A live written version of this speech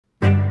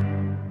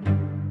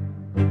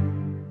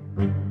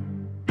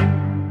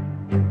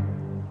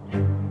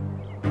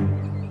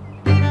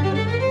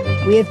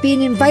We have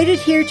been invited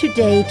here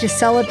today to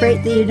celebrate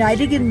the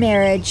uniting in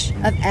marriage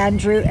of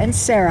Andrew and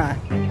Sarah.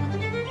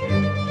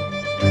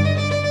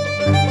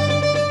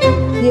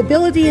 The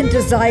ability and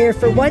desire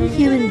for one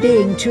human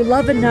being to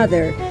love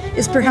another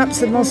is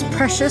perhaps the most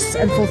precious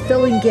and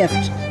fulfilling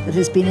gift that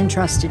has been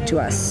entrusted to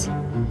us.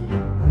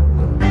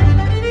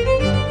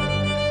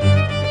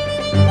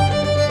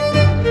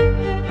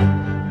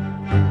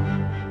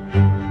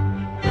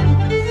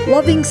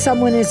 Loving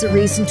someone is a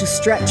reason to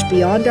stretch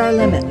beyond our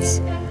limits,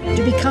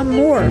 to become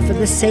more for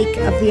the sake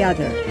of the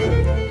other.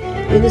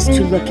 It is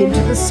to look into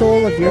the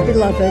soul of your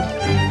beloved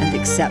and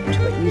accept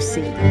what you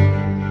see.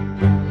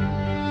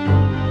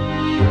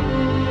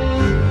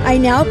 I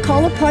now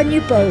call upon you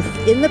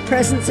both, in the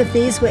presence of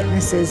these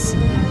witnesses,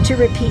 to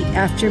repeat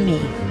after me.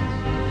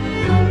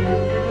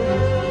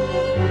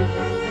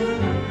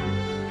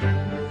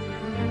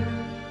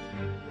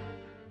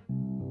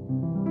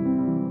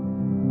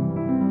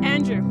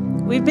 Andrew,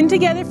 we've been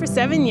together for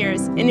 7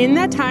 years, and in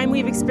that time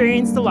we've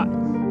experienced a lot.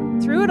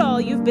 Through it all,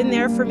 you've been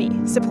there for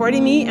me,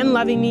 supporting me and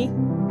loving me.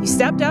 You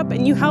stepped up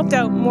and you helped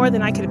out more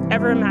than I could have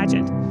ever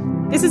imagined.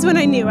 This is when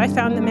I knew I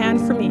found the man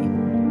for me.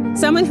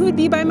 Someone who would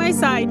be by my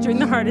side during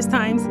the hardest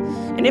times,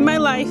 and in my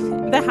life,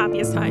 the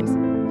happiest times.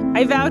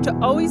 I vow to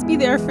always be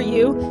there for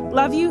you,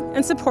 love you,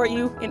 and support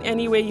you in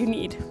any way you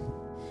need.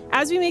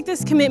 As we make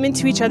this commitment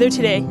to each other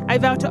today, I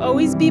vow to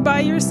always be by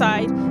your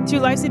side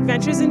through life's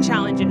adventures and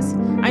challenges.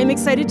 I am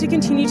excited to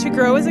continue to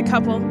grow as a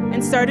couple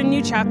and start a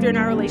new chapter in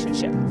our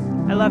relationship.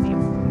 I love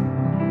you.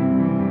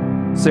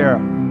 Sarah,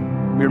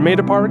 we are made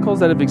of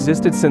particles that have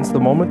existed since the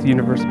moment the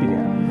universe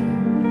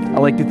began. I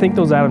like to think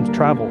those atoms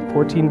traveled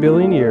 14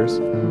 billion years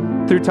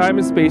through time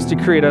and space to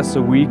create us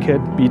so we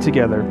could be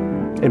together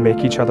and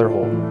make each other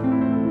whole.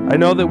 I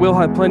know that we'll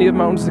have plenty of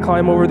mountains to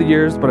climb over the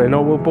years, but I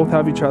know we'll both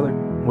have each other.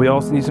 We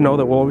also need to know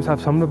that we'll always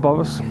have someone above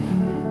us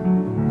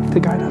to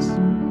guide us.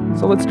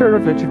 So let's start our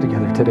adventure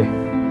together today.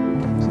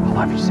 I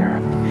love you,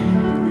 Sarah.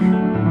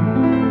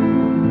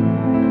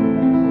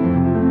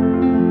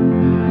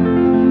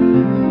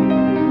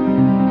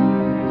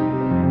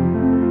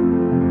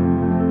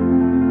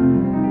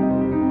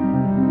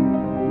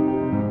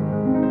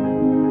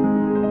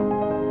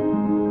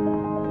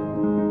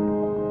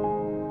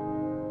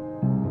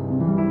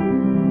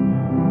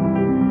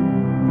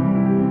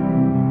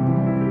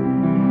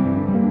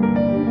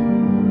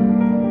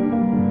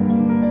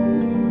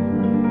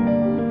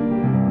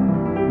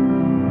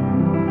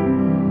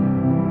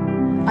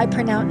 I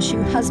pronounce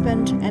you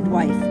husband and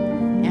wife.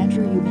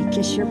 Andrew, you may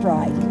kiss your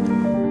bride.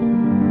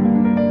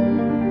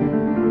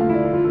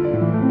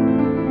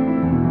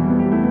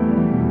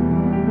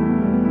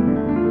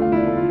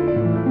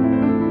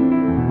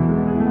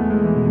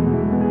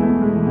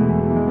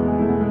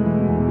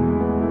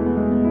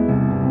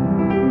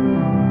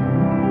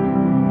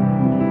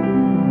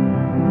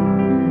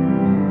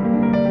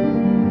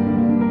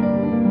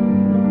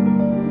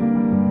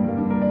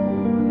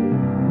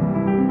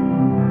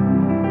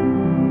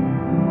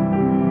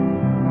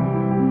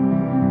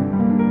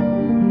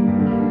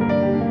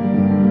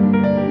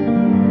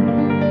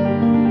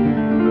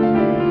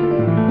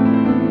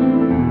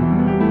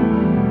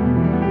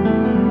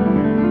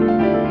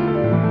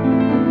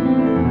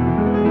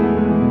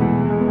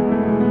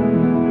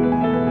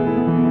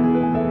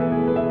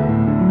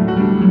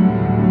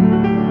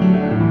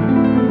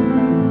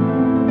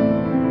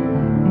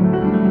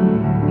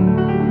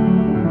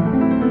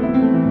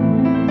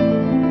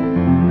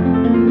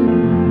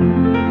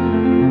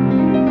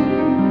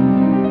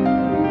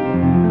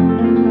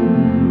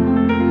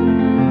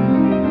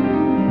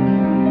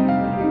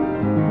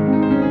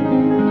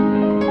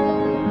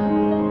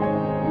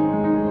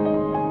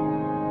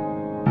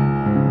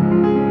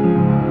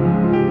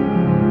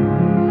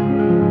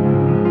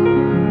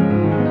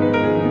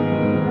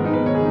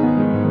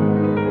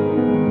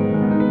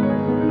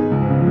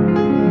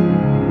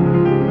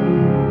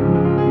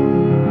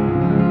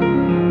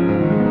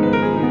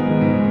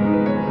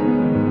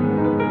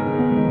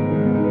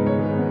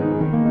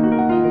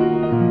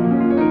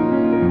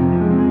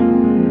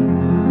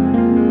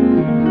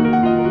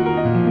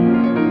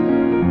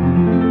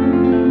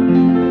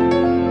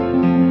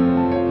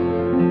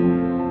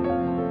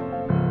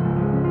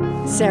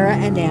 Sarah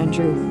and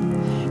Andrew,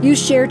 you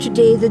share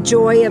today the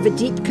joy of a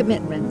deep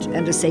commitment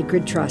and a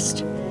sacred trust,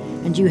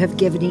 and you have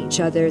given each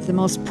other the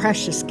most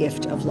precious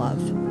gift of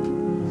love.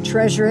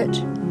 Treasure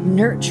it,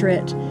 nurture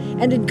it,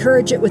 and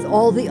encourage it with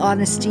all the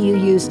honesty you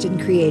used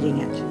in creating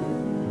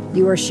it.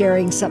 You are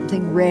sharing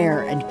something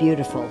rare and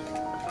beautiful.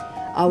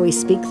 Always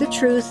speak the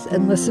truth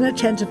and listen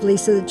attentively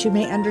so that you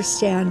may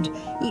understand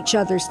each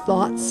other's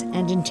thoughts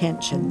and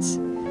intentions.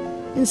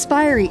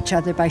 Inspire each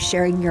other by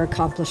sharing your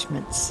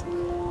accomplishments.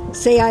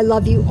 Say I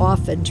love you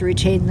often to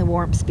retain the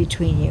warmth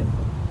between you.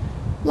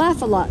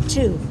 Laugh a lot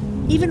too,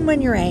 even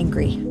when you're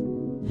angry.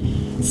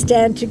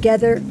 Stand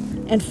together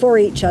and for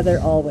each other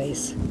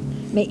always.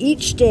 May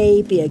each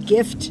day be a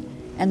gift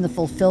and the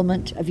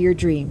fulfillment of your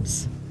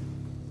dreams.